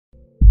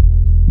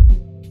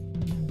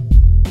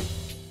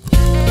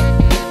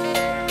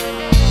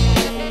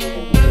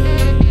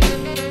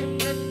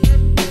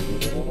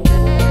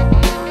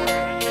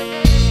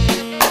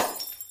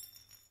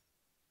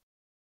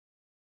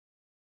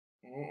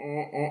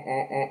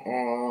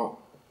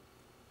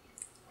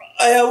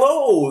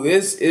Hello,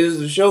 this is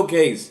the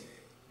showcase,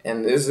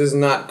 and this is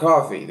not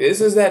coffee.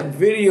 This is that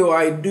video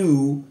I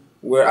do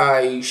where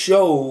I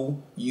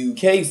show you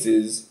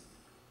cases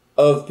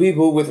of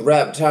people with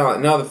rap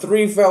talent. Now, the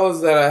three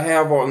fellas that I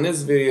have on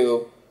this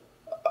video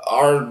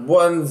are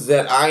ones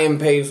that I am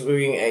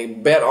placing a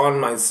bet on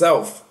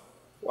myself.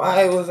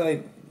 Why was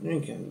I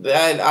thinking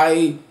that?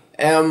 I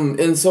am,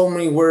 in so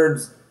many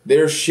words,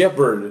 their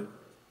shepherd,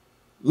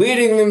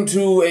 leading them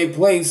to a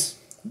place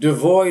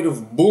devoid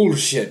of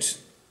bullshit.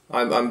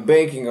 I'm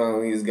banking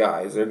on these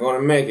guys. They're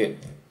going to make it.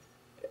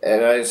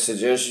 And I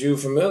suggest you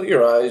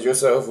familiarize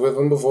yourself with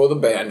them before the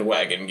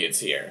bandwagon gets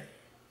here.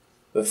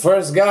 The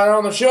first guy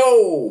on the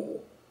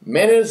show,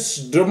 Menace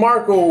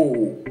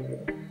Demarco.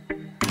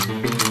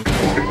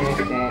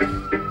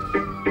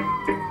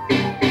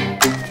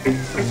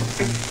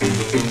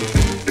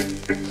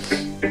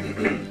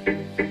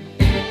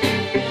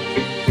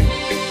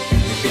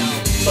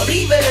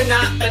 Believe it or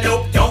not, the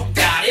nope, don't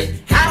doubt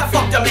it. How the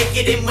fuck to make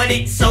it in when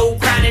it's so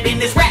crowded in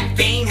this rap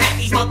game? Half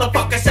these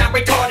motherfuckers sound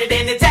retarded,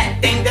 and it's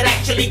that thing that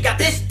actually got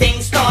this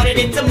thing started.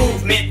 It's a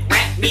movement,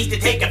 rap needs to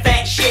take a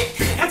fat shit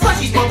and flush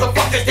these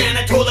motherfuckers down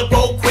a toilet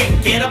bowl quick.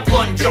 Get a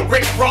plunger,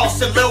 Rick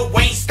Ross and Lil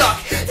Wayne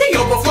stuck. They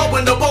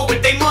overflowing the bowl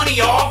with their money,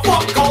 oh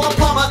fuck, call a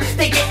plumber.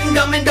 They getting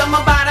dumb and dumb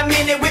about a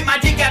minute. With my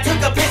dick I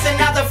took a piss and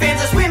now the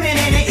fans are swimming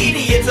in it.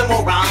 Idiots and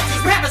morons,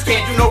 these rappers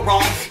can't do no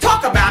wrong.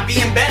 Talk about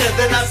being better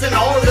than us in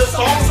all of the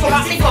songs. So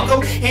I say fuck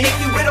them, and if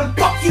you with them,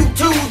 fuck you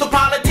too. The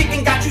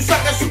politicking got you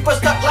suckers super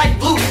stuck like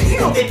glue. You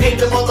know they paid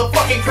the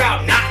motherfucking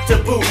crowd not to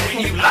boo.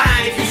 And you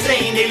lying if you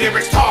saying their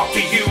lyrics talk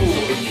to you.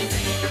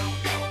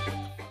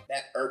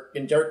 That irk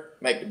and jerk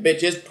make the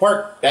bitches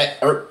twerk. That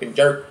irk and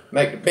jerk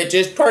make the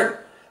bitches twerk.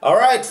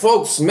 Alright,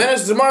 folks,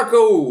 Menace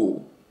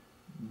Demarco.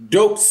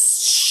 Dope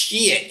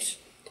shit.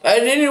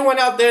 And anyone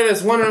out there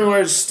that's wondering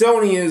where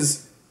Stoney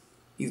is,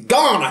 he's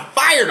gone. I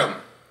fired him.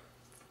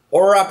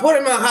 Or I put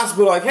him in the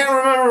hospital. I can't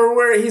remember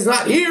where. He's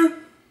not here.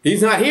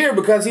 He's not here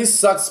because he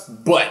sucks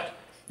butt.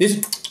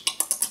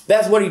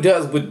 That's what he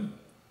does with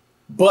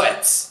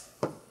butts.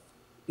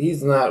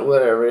 He's not,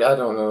 whatever. I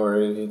don't know where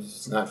he is.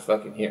 He's not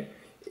fucking here.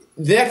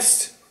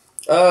 Next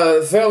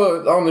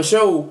fella on the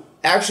show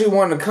actually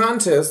won a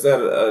contest at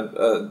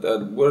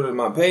one of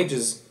my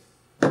pages.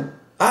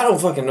 I don't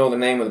fucking know the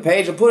name of the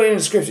page. I put it in the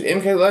description.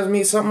 MK Loves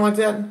Me, something like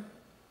that.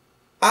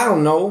 I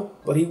don't know,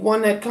 but he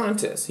won that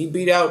contest. He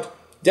beat out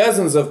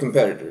dozens of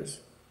competitors,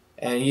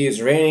 and he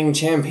is reigning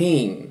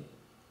champion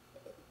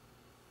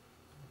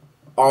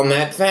on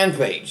that fan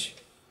page.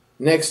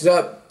 Next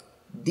up,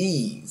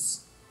 DeeZ.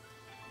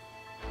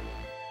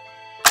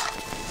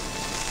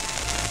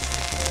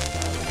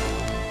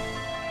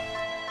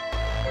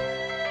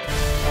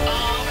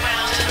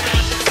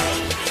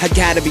 I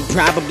gotta be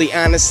probably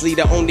honestly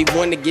the only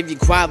one to give you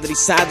quality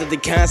solidly,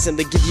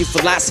 constantly give you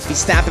philosophy.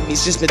 Stopping me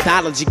is just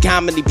mythology,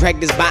 comedy,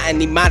 practice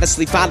botany.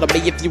 Modestly follow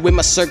me if you in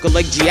my circle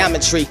like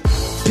geometry.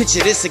 Picture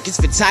this like it's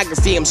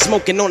photography. I'm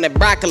smoking on that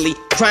broccoli,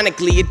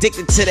 chronically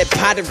addicted to that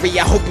pottery.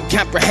 I hope you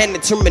comprehend the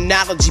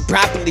terminology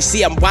properly.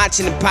 See, I'm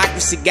watching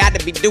hypocrisy,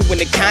 gotta be doing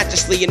it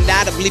consciously and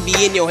audibly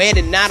be in your head,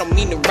 and I don't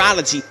mean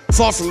neurology.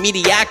 Far from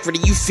mediocrity,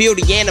 you feel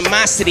the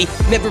animosity.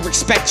 Never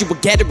expect you will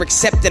get or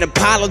accept an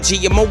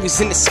apology. I'm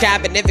always in the sky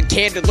but never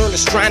cared to learn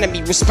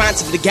astronomy.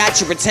 Responsibly got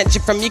your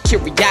attention from your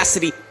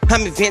curiosity.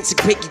 I'm advancing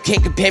quick, you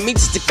can't compare me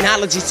to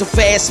technology so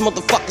fast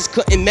motherfuckers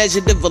couldn't measure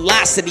the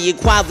velocity.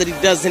 Equality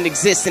doesn't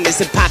exist in this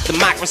hip-hop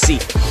democracy.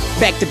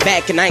 Back to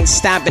back and I ain't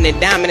stopping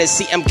at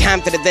dominancy. I'm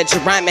confident that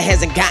your rhyming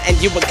hasn't gotten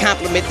you a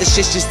compliment. This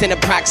shit's just an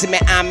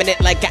approximate ominous,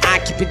 like an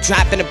occupant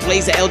dropping a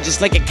blaze of L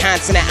just like a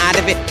consonant out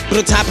of it. But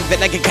on top of it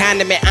like a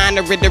condiment,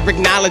 honor it or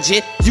acknowledge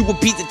it. You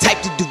would be the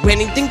type to do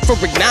anything for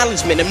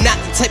acknowledgement. I'm not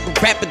the type of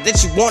rapper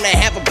that you wanna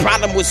have a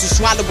problem with, so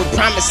swallow with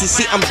promises.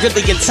 See, I'm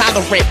really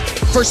intolerant.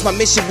 First my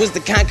mission was to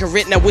conquer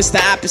it, now it's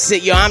the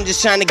opposite. Yo, I'm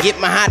just trying to get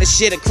my hottest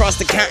shit across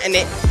the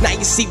continent. Now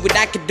you see what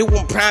I can do,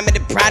 I'm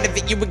prominent, proud of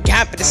it. You would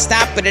confident,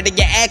 stop it, and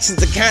your actions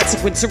are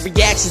consequence of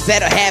reactions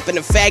that'll happen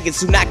to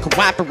faggots who not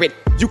cooperate.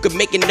 You can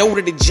make a note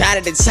of it, jot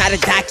it inside a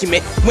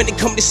document. When it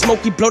come to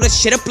smoke, we blow that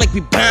shit up like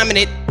we bombing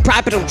it.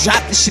 Proper don't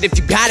drop the shit if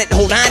you got it,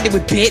 hold on to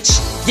it, bitch.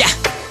 Yeah.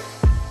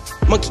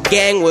 Munky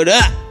Gang, what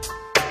up?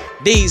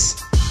 DeeZ.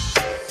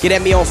 Get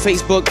at me on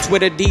Facebook,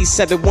 Twitter,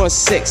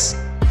 DeeZ716.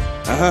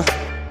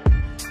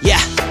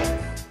 Yeah.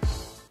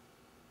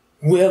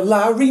 Well,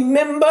 I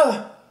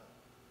remember,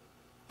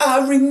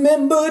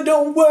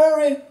 don't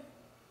worry.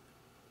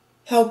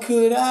 How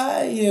could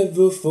I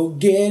ever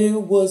forget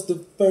it was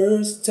the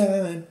first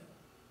time,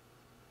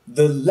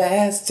 the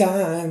last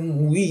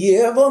time we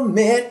ever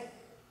met?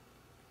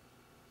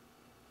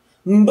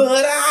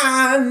 But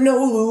I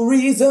know the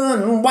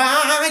reason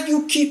why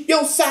you keep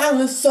your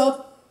silence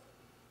up.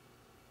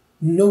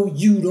 No,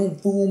 you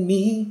don't fool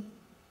me.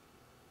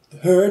 The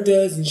hurt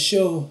doesn't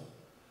show,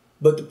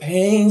 but the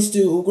pain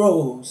still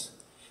grows.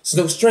 It's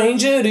no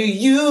stranger to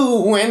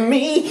you and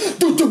me.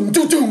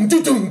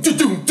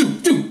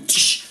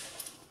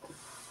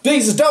 DeeZ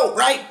is dope,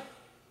 right?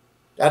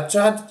 I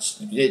tried.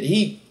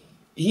 He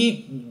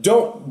he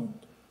don't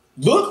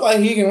look like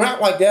he can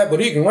rap like that, but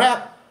he can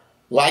rap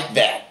like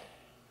that.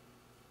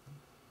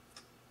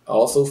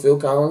 Also, Phil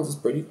Collins is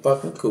pretty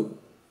fucking cool.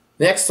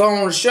 Next song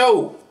on the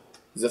show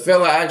is a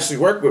fella I actually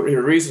worked with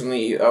here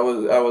recently. I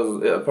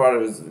was a part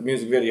of his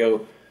music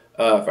video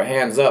for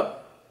Hands Up.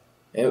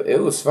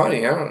 It was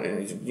funny.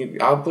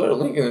 I'll put a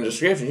link in the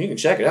description. You can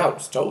check it out.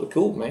 It's totally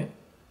cool, man.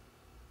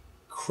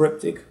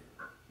 Cryptic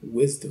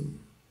Wisdom.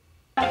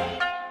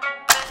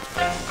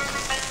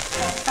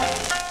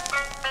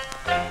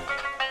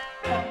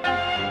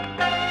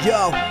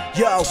 Yo,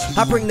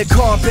 I bring the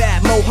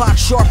combat, mohawk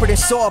sharper than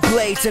saw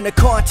blades, and the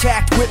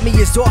contact with me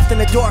is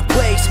often a dark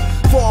place.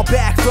 Fall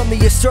back from the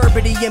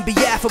acerbity and be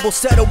affable,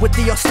 settle with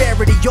the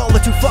austerity, y'all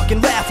are too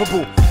fucking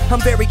laughable.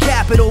 I'm very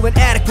capital and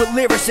adequate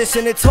lyricist,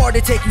 and it's hard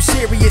to take you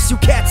serious, you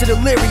cats are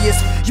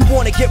delirious. You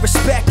wanna get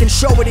respect and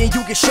show it and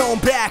you get shown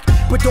back,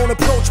 but don't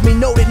approach me,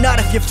 noted not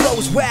if your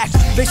flow's whack.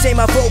 They say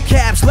my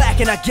vocab's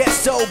lacking, I guess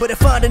so, but I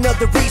find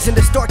another reason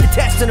to start the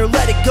testing or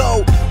let it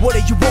go. What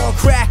are you on,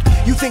 crack?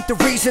 You think the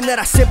reason that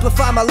I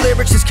simplify my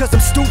lyrics is cause I'm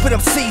stupid, I'm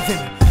seething.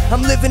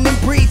 I'm living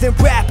and breathing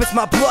rap, it's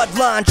my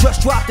bloodline.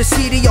 Just dropped the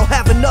CD, I'll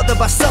have another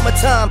by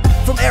summertime.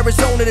 From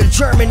Arizona to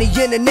Germany,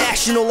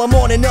 international, I'm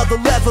on another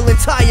level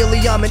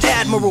entirely, I'm an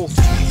admiral.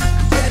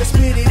 You better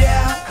spit it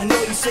out, I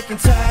know you're sick and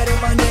tired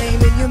of my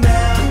name in your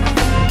mouth.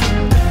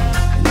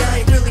 And I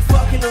ain't really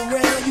fucking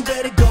around, you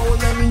better go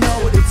and let me know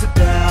what it's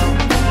about.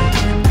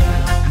 You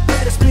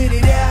better spit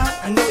it out,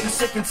 I know you're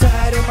sick and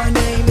tired of my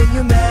name in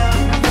your mouth.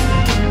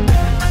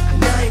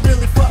 And I ain't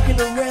really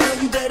fucking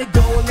around, you better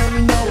go and let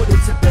me know what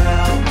it's about.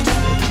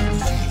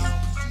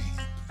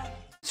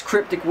 It's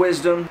Cryptic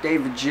Wisdom,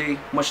 David G.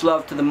 Much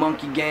love to the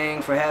Munky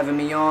Gang for having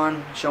me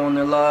on, showing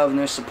their love and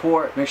their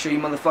support. Make sure you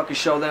motherfuckers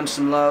show them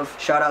some love.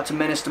 Shout out to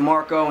Menace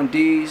Demarco and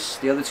DeeZ,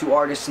 the other two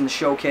artists in the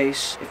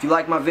showcase. If you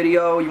like my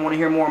video, you want to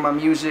hear more of my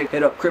music,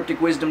 hit up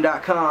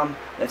crypticwisdom.com.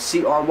 That's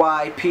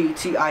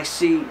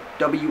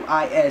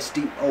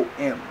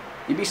CRYPTICWISDOM.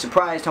 You'd be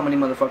surprised how many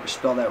motherfuckers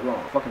spell that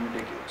wrong. Fucking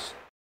ridiculous.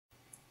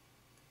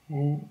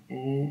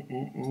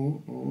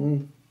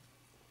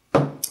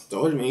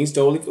 Told you, man, he's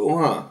totally cool,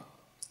 huh?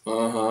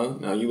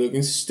 Now you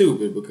looking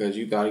stupid because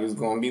you thought he was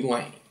gonna be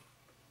lame.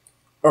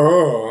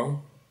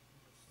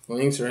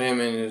 Links are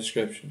him in the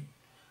description.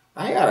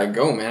 I gotta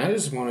go, man. I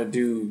just want to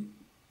do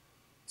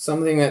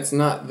something that's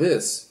not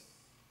this.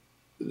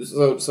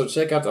 So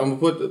check out. I'm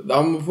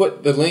gonna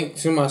put the link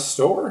to my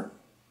store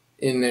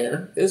in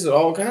there. There's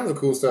all kinds of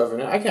cool stuff in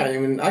there. I can't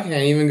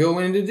even go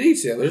into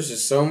detail. There's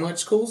just so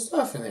much cool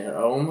stuff in there.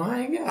 Oh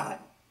my god.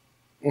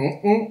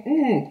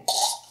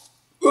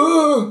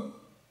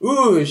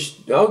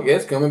 Okay,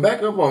 it's coming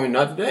back up on me.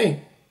 Not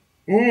today.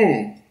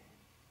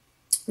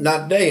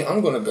 Not today. I'm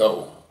gonna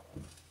go.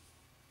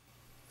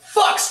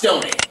 Fuck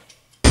Stoney.